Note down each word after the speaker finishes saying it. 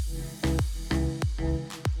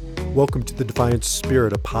Welcome to The Defiant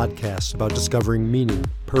Spirit, a podcast about discovering meaning,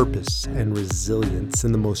 purpose, and resilience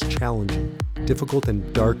in the most challenging, difficult,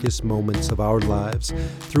 and darkest moments of our lives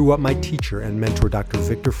through what my teacher and mentor, Dr.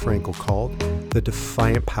 Viktor Frankl, called the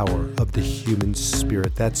defiant power of the human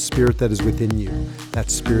spirit. That spirit that is within you, that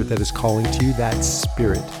spirit that is calling to you, that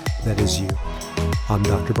spirit that is you. I'm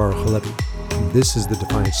Dr. Baruch Halevi. This is The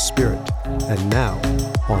Defiant Spirit. And now,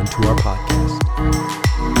 on to our podcast.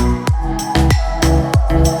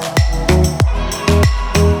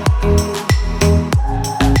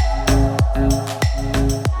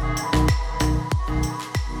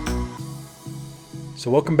 So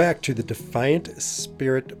welcome back to the Defiant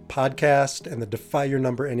Spirit podcast and the Defy Your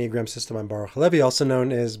Number Enneagram System. I'm Baruch Halevi, also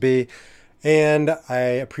known as B, and I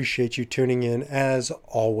appreciate you tuning in as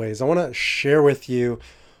always. I want to share with you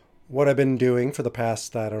what I've been doing for the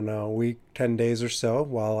past, week, 10 days or so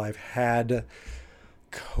while I've had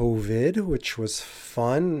COVID, which was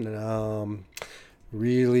fun.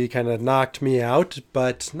 Really kind of knocked me out,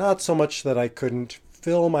 but not so much that I couldn't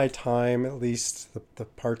fill my time, at least the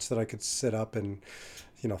parts that I could sit up and,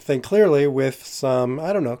 think clearly with some,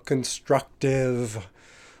 constructive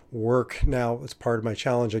work. Now, it's part of my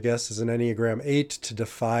challenge, I guess, as an Enneagram 8 to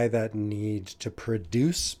defy that need to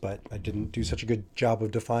produce, but I didn't do such a good job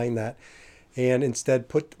of defying that, and instead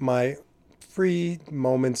put my free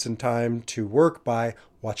moments and time to work by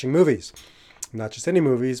watching movies. Not just any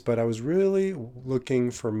movies, but I was really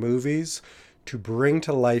looking for movies to bring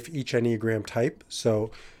to life each Enneagram type.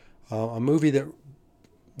 So a movie that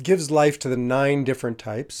gives life to the 9 different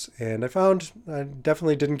types. And I found I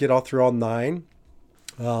definitely didn't get through all 9,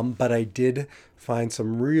 but I did find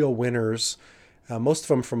some real winners. Most of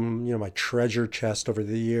them from my treasure chest over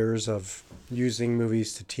the years of using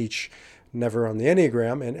movies to teach Never on the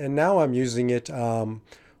Enneagram. And now I'm using it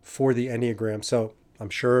for the Enneagram. So I'm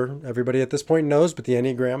sure everybody at this point knows, but the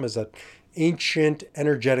Enneagram is an ancient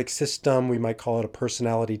energetic system. We might call it a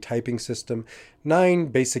personality typing system. 9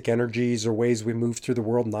 basic energies or ways we move through the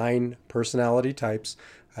world, 9 personality types.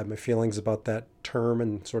 I have my feelings about that term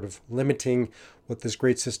and sort of limiting what this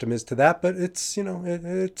great system is to that, but it's,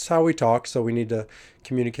 it's how we talk, so we need to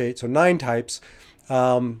communicate. So 9 types.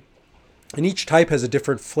 And each type has a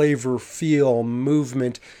different flavor, feel,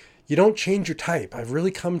 movement. You don't change your type. I've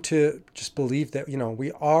really come to just believe that,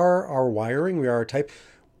 we are our wiring, we are our type,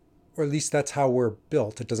 or at least that's how we're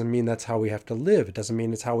built. It doesn't mean that's how we have to live. It doesn't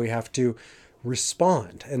mean it's how we have to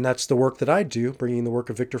respond. And that's the work that I do, bringing the work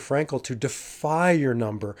of Viktor Frankl to defy your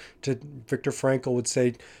number. Viktor Frankl would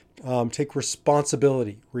say, take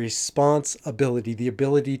responsibility, the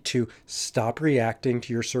ability to stop reacting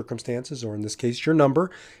to your circumstances, or in this case, your number,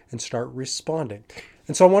 and start responding.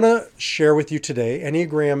 And so I want to share with you today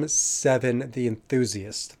Enneagram 7, The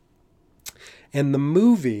Enthusiast. And the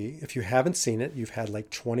movie, if you haven't seen it, you've had like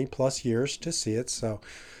 20 plus years to see it. So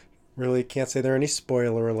really can't say there are any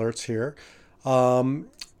spoiler alerts here. And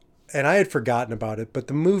I had forgotten about it, but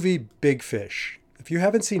the movie Big Fish, if you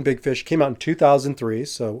haven't seen Big Fish, came out in 2003.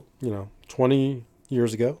 So, 20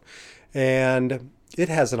 years ago. And it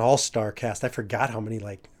has an all-star cast. I forgot how many,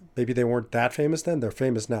 maybe they weren't that famous then. They're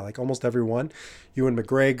famous now, almost everyone. Ewan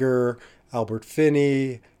McGregor, Albert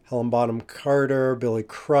Finney, Helen Bonham Carter, Billy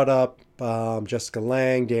Crudup, Jessica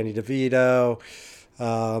Lange, Danny DeVito,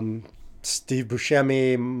 Steve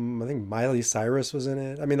Buscemi. I think Miley Cyrus was in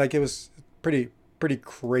it. It was pretty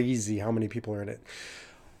crazy how many people are in it.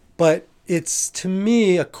 But it's, to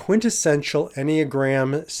me, a quintessential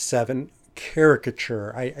Enneagram 7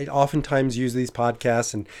 caricature. I oftentimes use these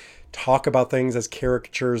podcasts and talk about things as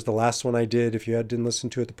caricatures. The last one I did, if you didn't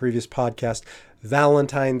listen to it, the previous podcast,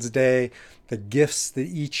 Valentine's Day, the gifts that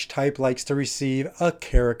each type likes to receive, a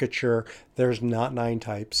caricature. There's not 9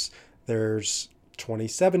 types. There's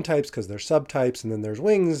 27 types because there's subtypes, and then there's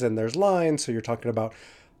wings and there's lines. So you're talking about,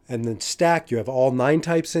 and then stack, you have all 9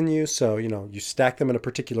 types in you. So, you stack them in a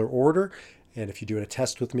particular order. And if you do a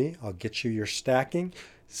test with me, I'll get you your stacking.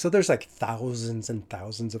 So there's thousands and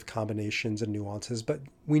thousands of combinations and nuances, but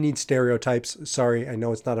we need stereotypes. Sorry, I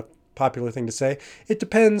know it's not a popular thing to say. It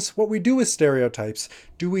depends what we do with stereotypes.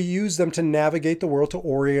 Do we use them to navigate the world, to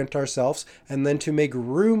orient ourselves, and then to make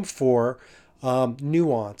room for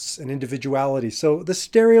nuance and individuality? So the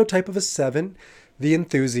stereotype of a 7, the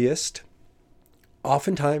enthusiast,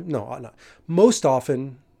 most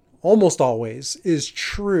often, almost always, is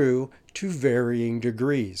true to varying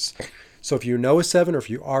degrees. So if you know a 7, or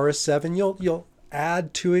if you are a 7, you'll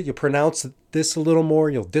add to it. You'll pronounce this a little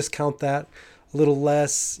more. You'll discount that a little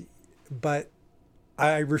less. But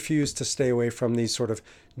I refuse to stay away from these sort of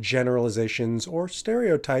generalizations or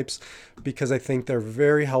stereotypes because I think they're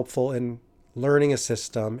very helpful in learning a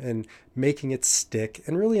system and making it stick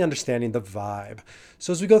and really understanding the vibe.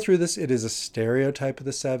 So as we go through this, it is a stereotype of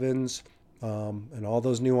the sevens, and all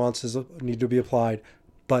those nuances need to be applied,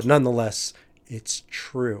 but nonetheless, it's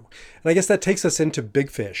true. And I guess that takes us into Big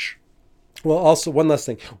Fish. Well, also, one last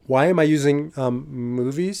thing. Why am I using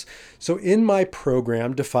movies? So, in my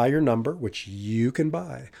program, Defy Your Number, which you can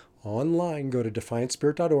buy online, go to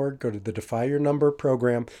defiantspirit.org, go to the Defy Your Number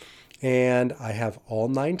program, and I have all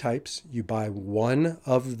 9 types. You buy one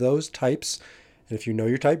of those types, and if you know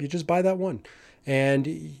your type, you just buy that one. And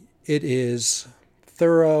it is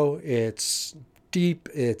thorough, it's deep,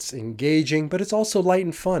 it's engaging, but it's also light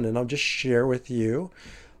and fun. And I'll just share with you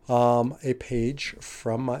a page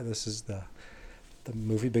from this is the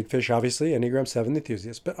movie Big Fish, obviously, Enneagram 7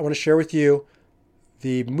 Enthusiast. But I want to share with you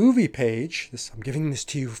the movie page. I'm giving this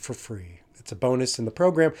to you for free. It's a bonus in the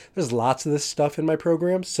program. There's lots of this stuff in my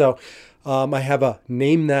program. So I have a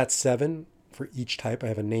Name That 7 for each type. I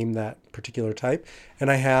have a Name That particular type. And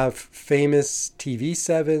I have famous TV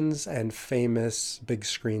 7s and famous big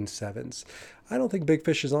screen 7s. I don't think Big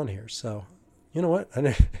Fish is on here. So you know what?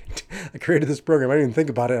 I created this program. I didn't even think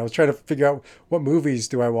about it. I was trying to figure out what movies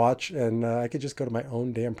do I watch, and I could just go to my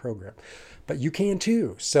own damn program. But you can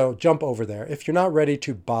too. So jump over there. If you're not ready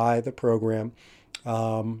to buy the program,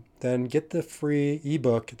 then get the free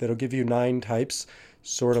ebook that'll give you 9 types,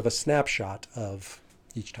 sort of a snapshot of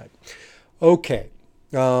each type. Okay.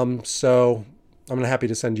 So I'm happy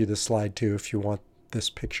to send you this slide too if you want this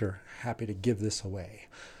picture. Happy to give this away.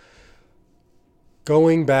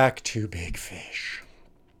 Going back to Big Fish.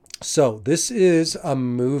 So this is a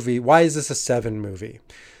movie. Why is this a 7 movie?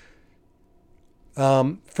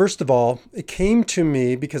 First of all, it came to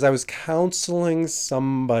me because I was counseling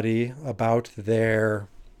somebody about their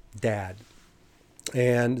dad.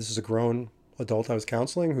 And this is a grown adult I was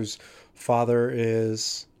counseling whose father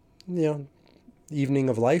is, evening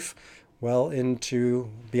of life, well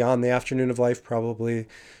into beyond the afternoon of life, probably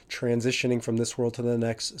transitioning from this world to the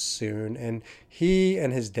next soon. And he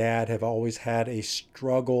and his dad have always had a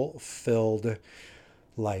struggle-filled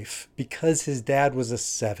life because his dad was a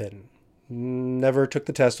 7. Never took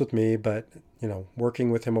the test with me, but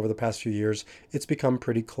working with him over the past few years, it's become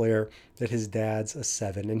pretty clear that his dad's a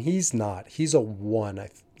 7, and he's not. He's a 1.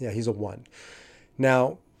 He's a 1.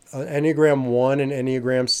 Now, Enneagram 1 and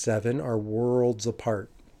Enneagram 7 are worlds apart.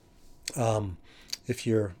 If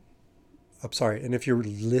you're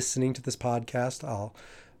listening to this podcast,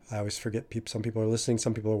 I always forget some people are listening,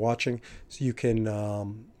 some people are watching, so you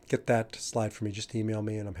can get that slide for me. Just email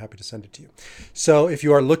me and I'm happy to send it to you. So if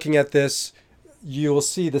you are looking at this, you will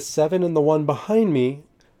see the 7 and the 1 behind me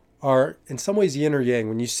are in some ways yin or yang.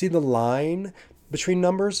 When you see the line between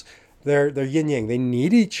numbers, they're yin yang. They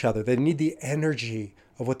need each other. They need the energy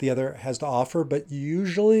of what the other has to offer, but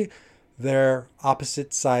usually they're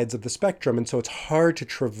opposite sides of the spectrum. And so it's hard to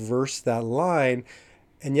traverse that line.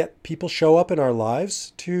 And yet people show up in our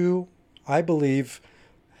lives to, I believe,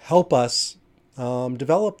 help us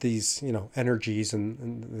develop these, energies, and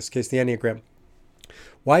in this case, the Enneagram.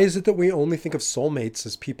 Why is it that we only think of soulmates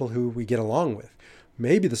as people who we get along with?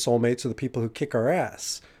 Maybe the soulmates are the people who kick our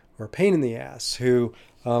ass or pain in the ass, who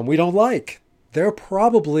we don't like. They're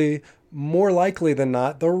probably more likely than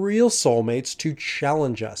not the real soulmates to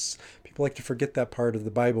challenge us. People like to forget that part of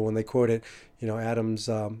the Bible when they quote it. Adam's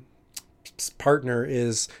partner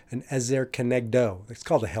is an Ezer Kenegdo. It's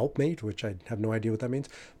called a helpmate, which I have no idea what that means.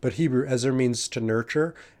 But Hebrew, Ezer means to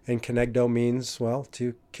nurture, and Kenegdo means,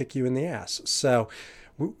 to kick you in the ass. So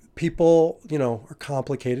people, are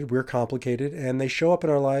complicated. We're complicated, and they show up in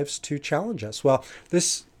our lives to challenge us. Well,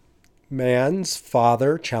 this man's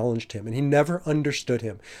father challenged him, and he never understood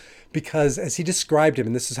him. Because as he described him,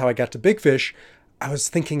 and this is how I got to Big Fish, I was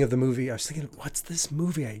thinking of the movie. I was thinking, what's this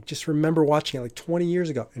movie? I just remember watching it like 20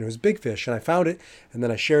 years ago. And it was Big Fish. And I found it. And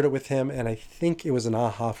then I shared it with him. And I think it was an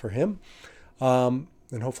aha for him. And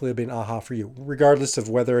hopefully it'll be an aha for you. Regardless of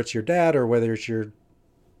whether it's your dad or whether it's your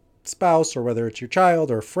spouse or whether it's your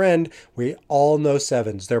child or a friend, we all know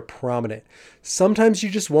 7s. They're prominent. Sometimes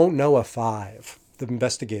you just won't know a 5, the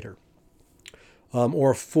investigator.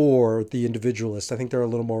 Or a 4, the individualist. I think they're a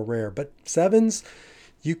little more rare. But 7s,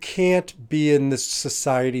 you can't be in this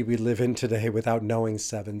society we live in today without knowing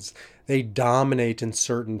 7s. They dominate in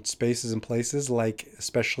certain spaces and places, like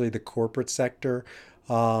especially the corporate sector.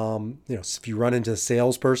 If you run into a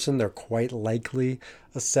salesperson, they're quite likely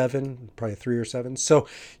a 7, probably a 3 or 7. So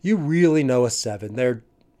you really know a 7.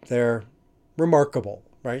 They're remarkable,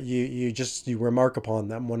 right? You remark upon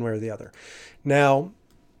them one way or the other. Now,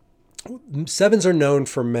 7s are known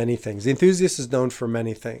for many things. The enthusiast is known for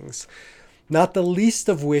many things. Not the least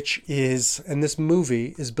of which is, and this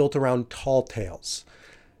movie is built around tall tales.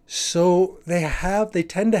 So they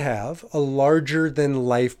tend to have a larger than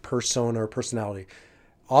life persona or personality.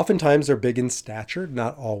 Oftentimes they're big in stature,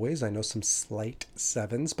 not always. I know some slight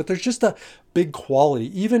sevens, but there's just a big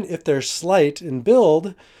quality. Even if they're slight in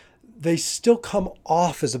build, they still come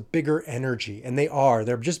off as a bigger energy, and they are.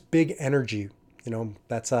 They're just big energy.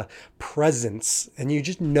 That's a presence, and you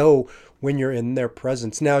just know when you're in their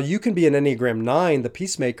presence. Now, you can be an Enneagram 9, the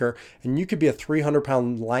peacemaker, and you could be a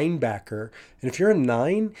 300-pound linebacker. And if you're a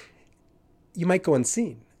 9, you might go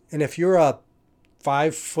unseen. And if you're a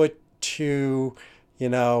 5'2",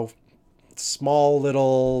 small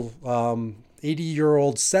little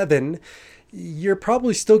 80-year-old 7, you're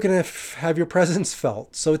probably still going to have your presence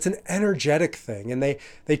felt. So it's an energetic thing, and they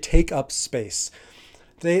take up space.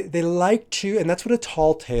 They like to, and that's what a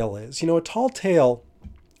tall tale is. A tall tale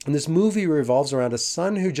in this movie revolves around a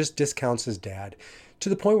son who just discounts his dad to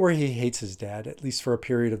the point where he hates his dad, at least for a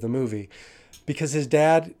period of the movie, because his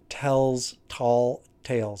dad tells tall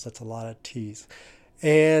tales. That's a lot of T's.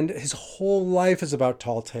 And his whole life is about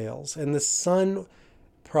tall tales. And the son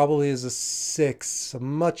probably is a 6,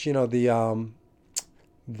 much,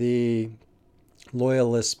 the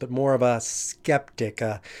loyalist, but more of a skeptic.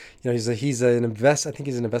 I think he's an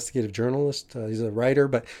investigative journalist. He's a writer,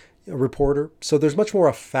 but a reporter. So there's much more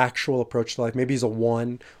a factual approach to life. Maybe he's a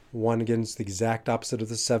 1. 1 again is the exact opposite of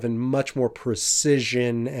the 7. Much more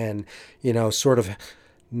precision and sort of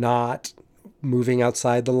not moving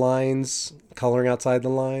outside the lines, coloring outside the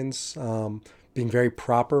lines, being very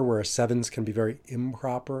proper, where 7s can be very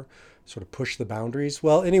improper, sort of push the boundaries.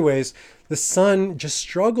 Well, anyways, the son just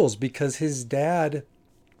struggles because his dad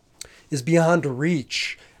is beyond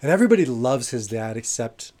reach. And everybody loves his dad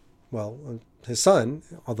except, his son.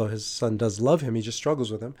 Although his son does love him, he just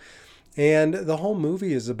struggles with him. And the whole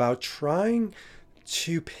movie is about trying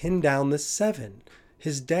to pin down the 7,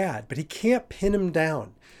 his dad, but he can't pin him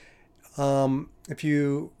down. If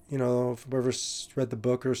you've ever read the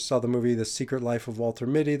book or saw the movie The Secret Life of Walter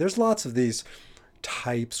Mitty, there's lots of these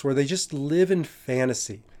types where they just live in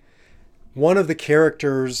fantasy. One of the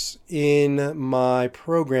characters in my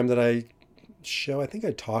program that I think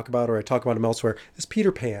I talk about him elsewhere, is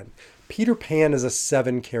Peter Pan. Peter Pan is a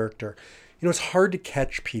 7 character. It's hard to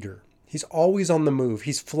catch Peter. He's always on the move.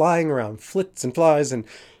 He's flying around, flits and flies, and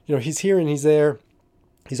he's here and he's there.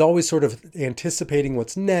 He's always sort of anticipating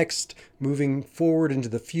what's next, moving forward into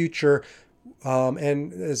the future,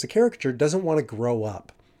 and as a character, doesn't want to grow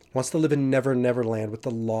up. Wants to live in Never Never Land with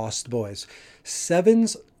the Lost Boys.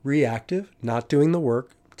 7s, reactive, not doing the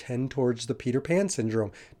work, tend towards the Peter Pan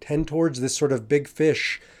syndrome, tend towards this sort of big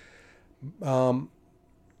fish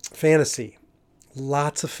fantasy.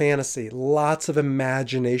 Lots of fantasy, lots of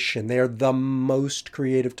imagination. They are the most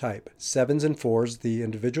creative type. 7s and 4s, the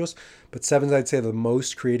individuals, but 7s, I'd say, the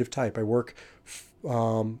most creative type. I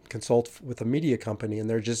consult with a media company, and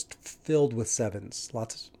they're just filled with 7s.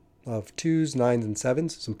 Lots of 2s, 9s, and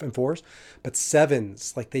 7s, and 4s. But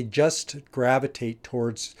 7s, they just gravitate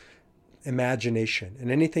towards imagination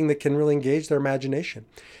and anything that can really engage their imagination.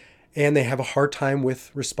 And they have a hard time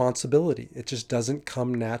with responsibility. It just doesn't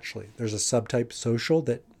come naturally. There's a subtype, social,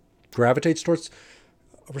 that gravitates towards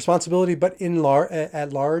responsibility, but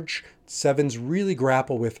at large, 7s really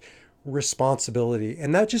grapple with responsibility.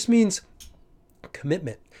 And that just means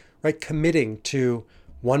commitment, right? Committing to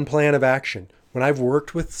one plan of action. When I've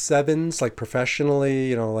worked with 7s,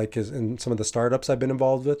 professionally, in some of the startups I've been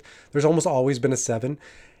involved with, there's almost always been a 7.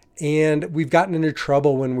 And we've gotten into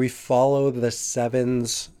trouble when we follow the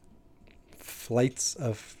 7's flights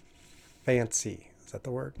of fancy. Is that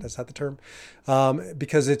the word? Is that the term?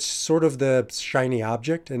 Because it's sort of the shiny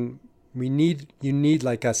object, and you need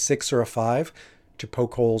like a 6 or a 5 to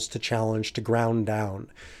poke holes, to challenge, to ground down,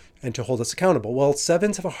 and to hold us accountable. Well,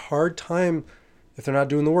 7s have a hard time, if they're not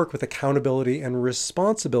doing the work, with accountability and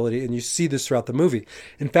responsibility, and you see this throughout the movie.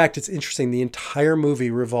 In fact, it's interesting. The entire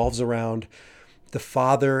movie revolves around the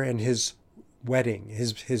father and his wedding,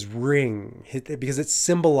 his ring, because it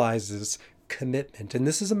symbolizes commitment. And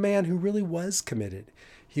this is a man who really was committed.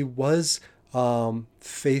 He was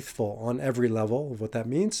faithful on every level of what that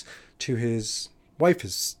means to his wife,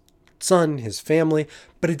 his son, his family.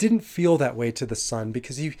 But it didn't feel that way to the son,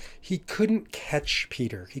 because he couldn't catch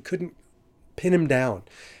Peter. He couldn't pin him down.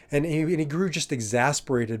 And he grew just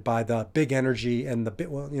exasperated by the big energy and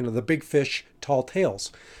the big fish, tall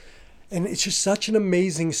tales. And it's just such an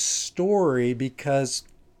amazing story, because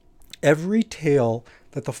every tale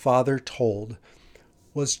that the father told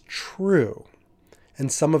was true.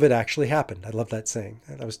 And some of it actually happened. I love that saying.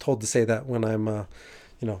 I was told to say that when I'm,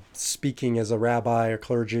 speaking as a rabbi or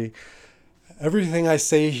clergy. Everything I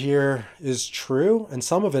say here is true, and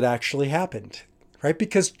some of it actually happened, right?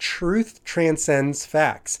 Because truth transcends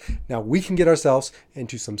facts. Now, we can get ourselves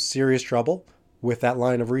into some serious trouble with that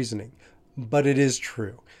line of reasoning, but it is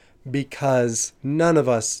true because none of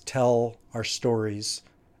us tell our stories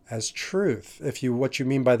as truth. What you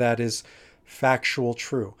mean by that is factual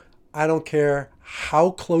true. I don't care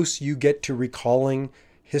how close you get to recalling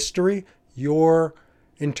history, you're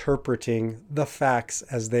interpreting the facts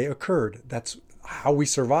as they occurred. That's how we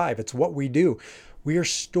survive. It's what we do. We are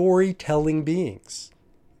storytelling beings.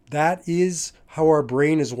 That is how our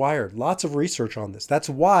brain is wired. Lots of research on this. That's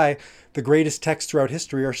why the greatest texts throughout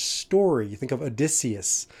history are story. You think of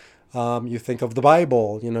Odysseus, you think of the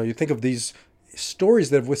Bible, you think of these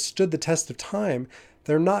stories that have withstood the test of time.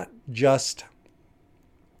 They're not just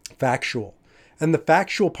factual. And the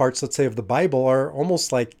factual parts, let's say, of the Bible are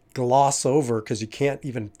almost like gloss over because you can't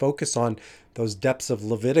even focus on those depths of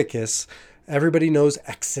Leviticus. Everybody knows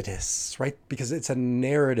Exodus, right? Because it's a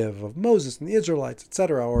narrative of Moses and the Israelites,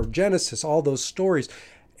 etc., or Genesis, all those stories.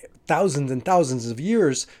 Thousands and thousands of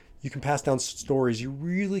years, you can pass down stories. You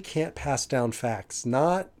really can't pass down facts,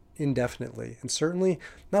 not indefinitely, and certainly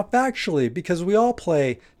not factually, because we all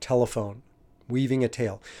play telephone, weaving a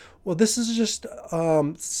tale. Well, this is just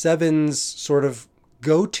Seven's sort of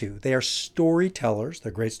go-to. They are storytellers.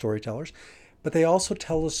 They're great storytellers, but they also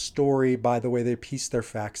tell a story by the way they piece their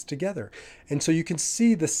facts together. And so you can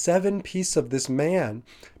see the seven piece of this man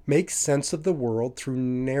makes sense of the world through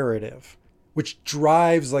narrative, which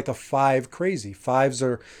drives like a five crazy. Fives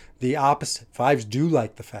are the opposite. Fives do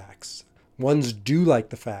like the facts. Ones do like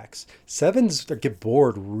the facts. Sevens get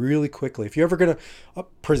bored really quickly. If you're ever going to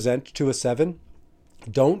present to a seven,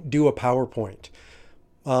 don't do a PowerPoint.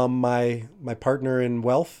 My partner in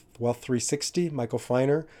Wealth 360, Michael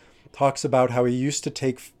Feiner, talks about how he used to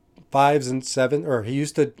take fives and seven, or he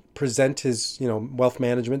used to present his, wealth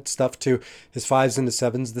management stuff to his fives and the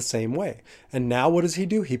sevens the same way. And now what does he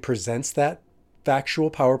do? He presents that factual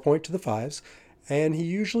PowerPoint to the fives, and he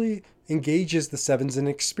usually engages the sevens in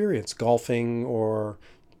experience, golfing or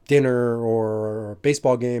dinner or a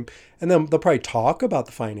baseball game. And then they'll probably talk about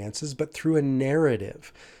the finances, but through a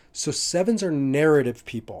narrative. So sevens are narrative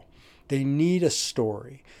people. They need a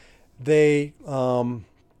story. They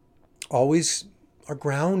always are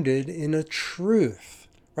grounded in a truth,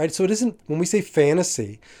 right? So it isn't, when we say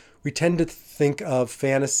fantasy, we tend to think of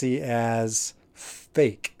fantasy as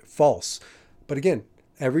fake, false. But again,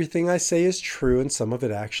 everything I say is true and some of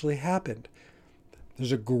it actually happened.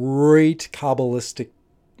 There's a great Kabbalistic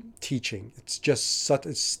teaching. It's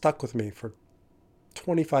stuck with me for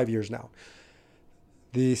 25 years now.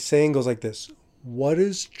 The saying goes like this: what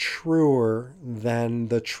is truer than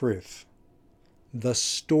the truth? The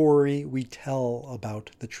story we tell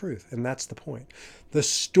about the truth. And that's the point. The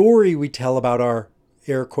story we tell about our,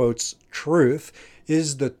 air quotes, truth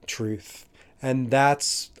is the truth. And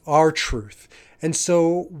that's our truth. And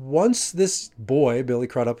so once this boy, Billy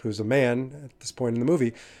Crudup, who's a man at this point in the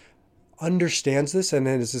movie, understands this, and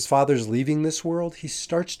as his father's leaving this world, he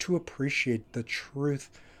starts to appreciate the truth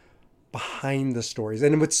behind the stories.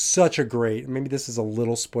 And it's such a great, maybe this is a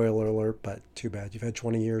little spoiler alert, but too bad. You've had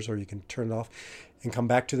 20 years, or you can turn it off and come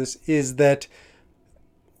back to this, is that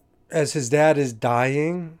as his dad is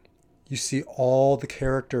dying, you see all the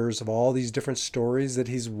characters of all these different stories that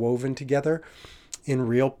he's woven together in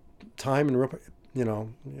real time,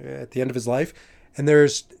 and at the end of his life. And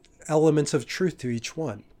there's elements of truth to each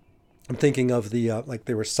one. I'm thinking of the, like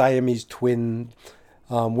they were Siamese twin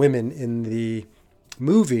women in the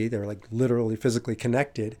movie. They were like literally physically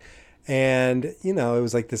connected. And, it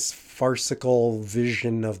was like this farcical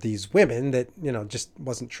vision of these women that, just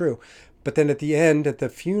wasn't true. But then at the end, at the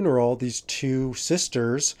funeral, these two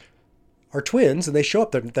sisters are twins and they show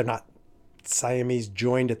up. They're not Siamese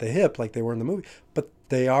joined at the hip like they were in the movie, but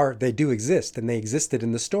they do exist, and they existed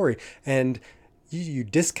in the story. And you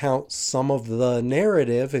discount some of the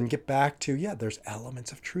narrative and get back to, there's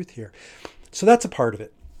elements of truth here. So that's a part of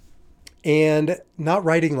it. And not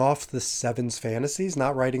writing off the seven's fantasies,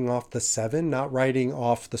 not writing off the seven, not writing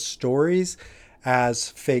off the stories as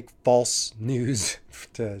fake, false news,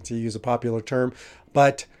 to use a popular term,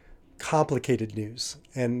 but complicated news.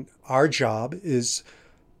 And our job is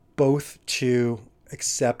both to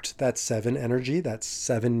accept that seven energy, that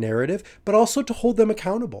seven narrative, but also to hold them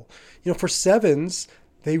accountable. For sevens,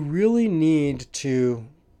 they really need to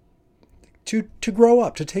grow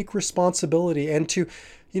up, to take responsibility, and to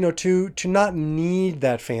not need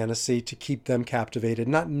that fantasy to keep them captivated,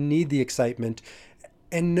 not need the excitement,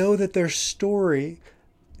 and know that their story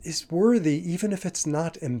is worthy even if it's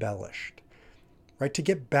not embellished, right? To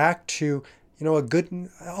get back to, a good,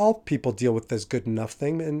 all people deal with this good enough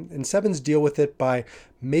thing. And sevens deal with it by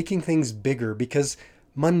making things bigger because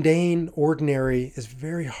mundane, ordinary is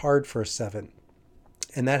very hard for a seven.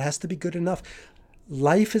 And that has to be good enough.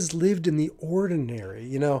 Life is lived in the ordinary.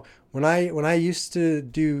 When I used to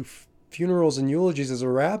do funerals and eulogies as a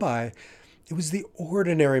rabbi, it was the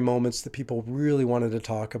ordinary moments that people really wanted to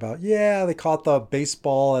talk about. Yeah, they caught the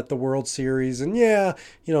baseball at the World Series, and yeah,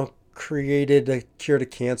 created a cure to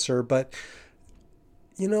cancer. But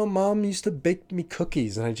Mom used to bake me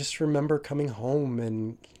cookies, and I just remember coming home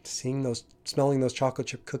and smelling those chocolate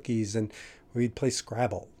chip cookies, and we'd play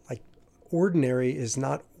Scrabble. Like, ordinary is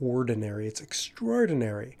not ordinary; it's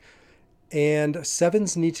extraordinary. And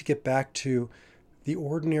sevens need to get back to the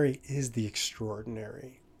ordinary is the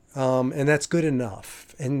extraordinary. And that's good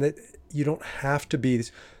enough. And that you don't have to be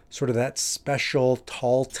sort of that special,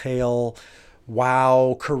 tall tale,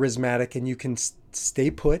 wow, charismatic, and you can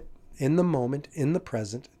stay put in the moment, in the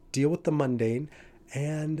present, deal with the mundane,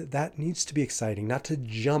 and that needs to be exciting, not to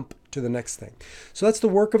jump to the next thing. So that's the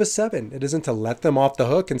work of a seven. It isn't to let them off the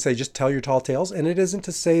hook and say, just tell your tall tales. And it isn't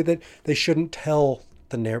to say that they shouldn't tell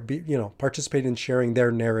participate in sharing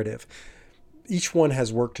their narrative. Each one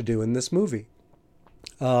has work to do in this movie.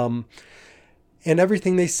 And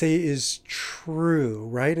everything they say is true,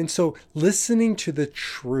 right? And so listening to the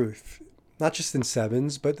truth, not just in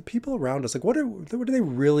sevens, but the people around us, like what are they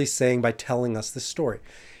really saying by telling us this story?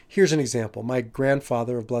 Here's an example. My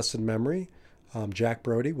grandfather of blessed memory, Jack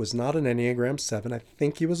Brody, was not an Enneagram 7. I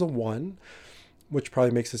think he was a 1, which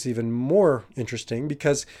probably makes this even more interesting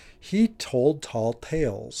because he told tall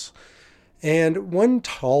tales. And one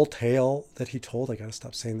tall tale that he told, I gotta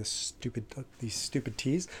stop saying these stupid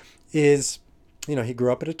T's, is, he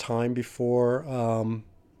grew up at a time before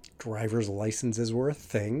driver's licenses were a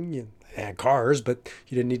thing. You had cars, but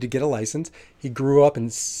you didn't need to get a license. He grew up in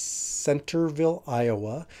Centerville,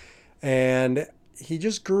 Iowa, and he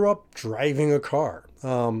just grew up driving a car,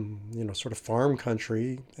 sort of farm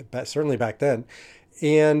country, certainly back then.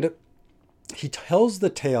 And he tells the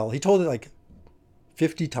tale. He told it like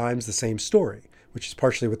 50 times the same story, which is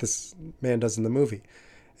partially what this man does in the movie.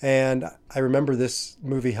 And I remember this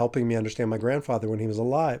movie helping me understand my grandfather when he was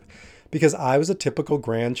alive, because I was a typical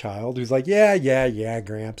grandchild who's like, yeah,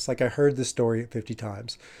 Gramps. Like, I heard this story 50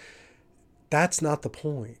 times. That's not the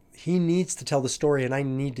point. He needs to tell the story, and I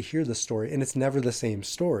need to hear the story, and it's never the same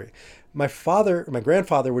story. My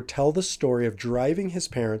grandfather would tell the story of driving his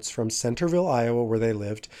parents from Centerville, Iowa, where they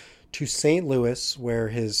lived, to St. Louis, where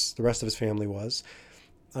the rest of his family was.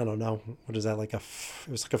 I don't know, what is that, it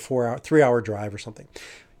was like a 3-hour drive or something.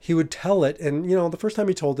 He would tell it, and the first time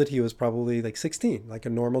he told it, he was probably like 16, like a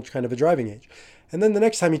normal kind of a driving age. And then the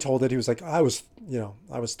next time he told it, he was like, I was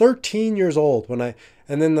 13 years old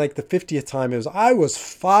and then like the 50th time, I was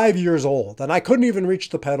 5 years old and I couldn't even reach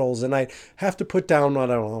the pedals, and I'd have to put down, I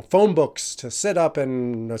don't know, phone books to sit up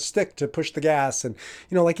and a stick to push the gas. And,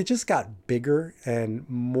 it just got bigger and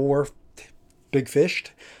more big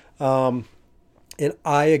fished. And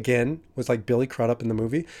I, again, was like Billy Crudup in the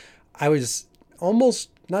movie. I was almost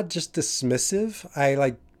not just dismissive.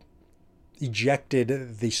 I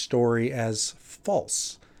ejected the story as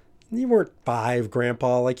false. You weren't 5,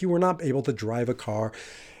 Grandpa. Like, you were not able to drive a car.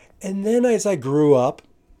 And then as I grew up,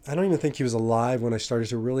 I don't even think he was alive when I started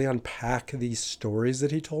to really unpack these stories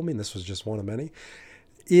that he told me. And this was just one of many.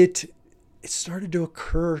 It started to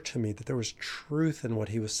occur to me that there was truth in what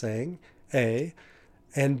he was saying, A.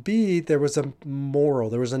 And B, there was a moral,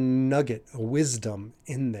 there was a nugget, a wisdom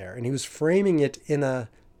in there. And he was framing it in a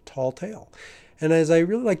tall tale. And as I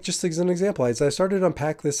really, just as an example, as I started to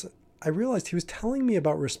unpack this, I realized he was telling me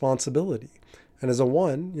about responsibility. And as a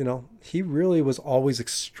 1, he really was always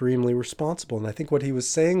extremely responsible. And I think what he was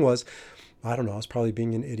saying was, I don't know, I was probably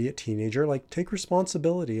being an idiot teenager, take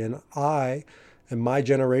responsibility. And I and my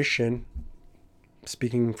generation,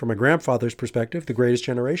 speaking from my grandfather's perspective, the greatest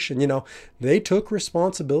generation, they took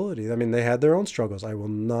responsibility. I mean, they had their own struggles. I will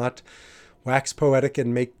not wax poetic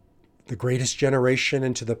and make the greatest generation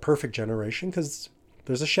into the perfect generation, because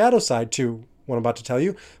there's a shadow side to what I'm about to tell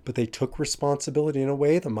you, but they took responsibility in a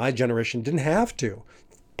way that my generation didn't have to,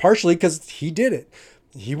 partially because he did it.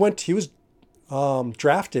 He was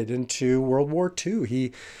drafted into World War II.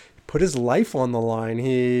 He put his life on the line.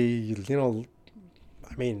 He,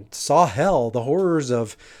 saw hell, the horrors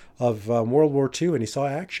of World War II, and he saw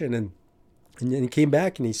action, and he came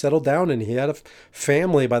back and he settled down and he had a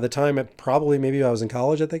family by the time maybe I was in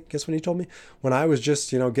college, guess when he told me, when I was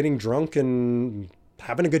just, getting drunk and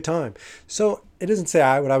having a good time. So it doesn't say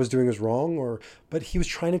what I was doing was wrong, but he was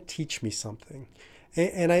trying to teach me something.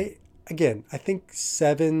 And I think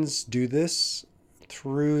sevens do this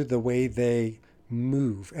through the way they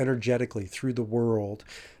move energetically through the world.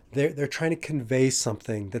 They're trying to convey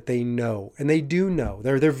something that they know, and they do know.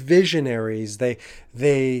 They're visionaries. They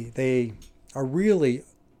are really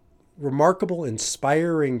remarkable,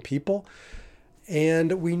 inspiring people,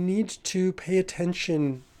 and we need to pay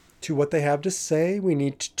attention to what they have to say. We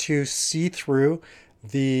need to see through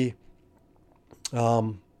the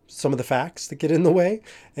some of the facts that get in the way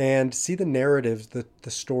and see the narratives,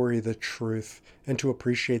 the story, the truth, and to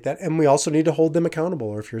appreciate that. And we also need to hold them accountable,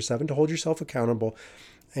 or if you're 7, to hold yourself accountable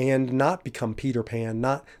and not become Peter Pan,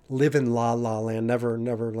 not live in La La Land,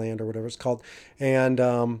 Neverland, or whatever it's called,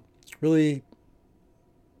 and really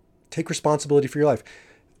take responsibility for your life.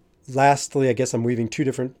 Lastly, I guess I'm weaving 2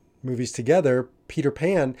 different movies together. Peter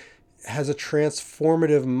Pan has a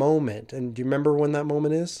transformative moment. And do you remember when that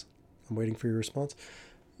moment is? I'm waiting for your response.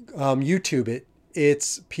 YouTube it.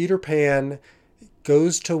 It's Peter Pan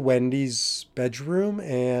goes to Wendy's bedroom,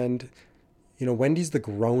 and Wendy's the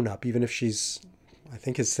grown-up, even if she's, I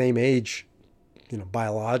think, his same age,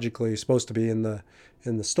 biologically supposed to be in the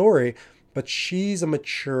story, but she's a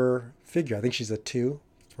mature figure. I think she's a 2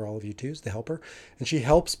 for all of you 2s, the helper, and she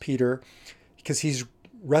helps Peter because he's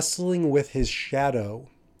wrestling with his shadow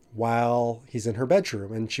while he's in her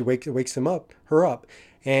bedroom, and she wakes her up,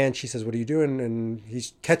 and she says, "What are you doing?" And he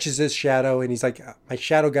catches his shadow, and he's like, "My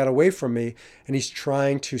shadow got away from me," and he's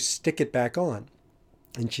trying to stick it back on,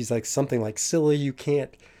 and she's like something like, "Silly, you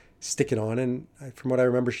can't stick it on." And from what I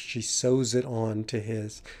remember, she sews it on to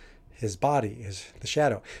his body, the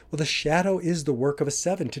shadow. Well, the shadow is the work of a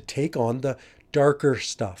 7, to take on the darker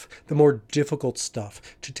stuff, the more difficult stuff,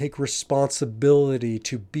 to take responsibility,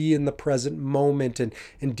 to be in the present moment and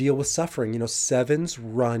deal with suffering. 7s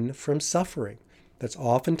run from suffering. That's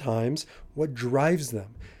oftentimes what drives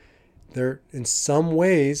them. They're, in some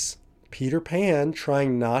ways, Peter Pan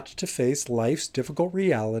trying not to face life's difficult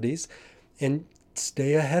realities and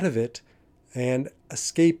stay ahead of it and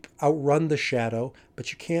outrun the shadow,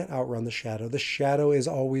 but you can't outrun the shadow. The shadow is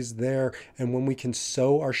always there, and when we can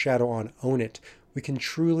sew our shadow on, own it, we can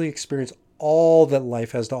truly experience all that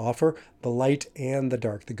life has to offer, the light and the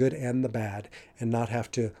dark, the good and the bad, and not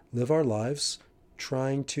have to live our lives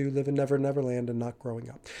trying to live in Neverland and not growing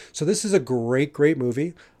up. So this is a great, great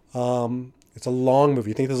movie. It's a long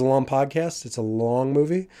movie. You think this is a long podcast? It's a long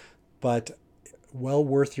movie, but well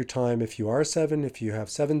worth your time if you are a 7, if you have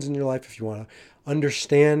 7s in your life, if you want to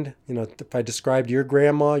understand, if I described your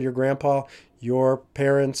grandma, your grandpa, your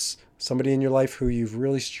parents, somebody in your life who you've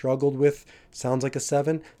really struggled with, sounds like a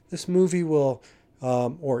 7, this movie will,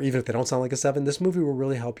 or even if they don't sound like a 7, this movie will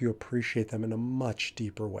really help you appreciate them in a much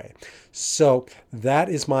deeper way. So that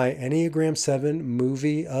is my Enneagram 7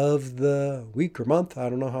 movie of the week or month. I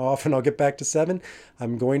don't know how often I'll get back to 7.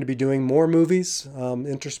 I'm going to be doing more movies,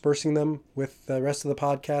 interspersing them with the rest of the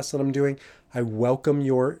podcasts that I'm doing. I welcome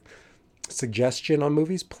your suggestion on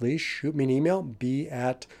movies. Please shoot me an email,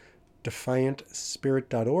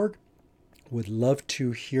 b@defiantspirit.org. Would love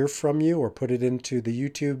to hear from you, or put it into the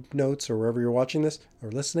YouTube notes or wherever you're watching this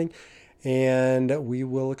or listening, and we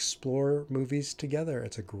will explore movies together.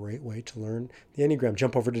 It's a great way to learn the Enneagram.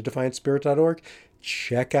 Jump over to defiantspirit.org.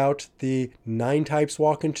 Check out the 9 Types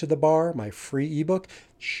Walk Into the Bar, my free ebook.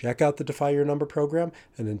 Check out the Defy Your Number program.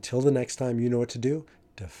 And until the next time, you know what to do.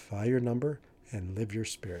 Defy your number and live your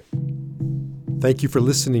spirit. Thank you for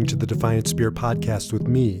listening to the Defiant Spirit podcast with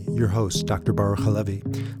me, your host, Dr. Baruch Halevi.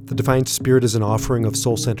 The Defiant Spirit is an offering of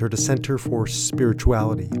Soul Centered, a center for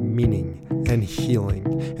spirituality, meaning, and healing.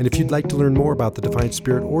 And if you'd like to learn more about the Defiant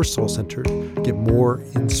Spirit or Soul Centered, get more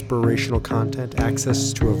inspirational content,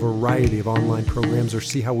 access to a variety of online programs, or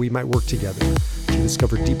see how we might work together to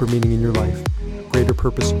discover deeper meaning in your life, greater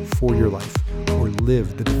purpose for your life, or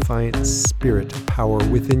live the Defiant Spirit power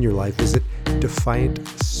within your life, visit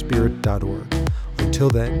defiantspirit.org. Until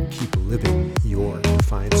then, keep living your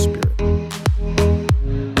Defiant Spirit.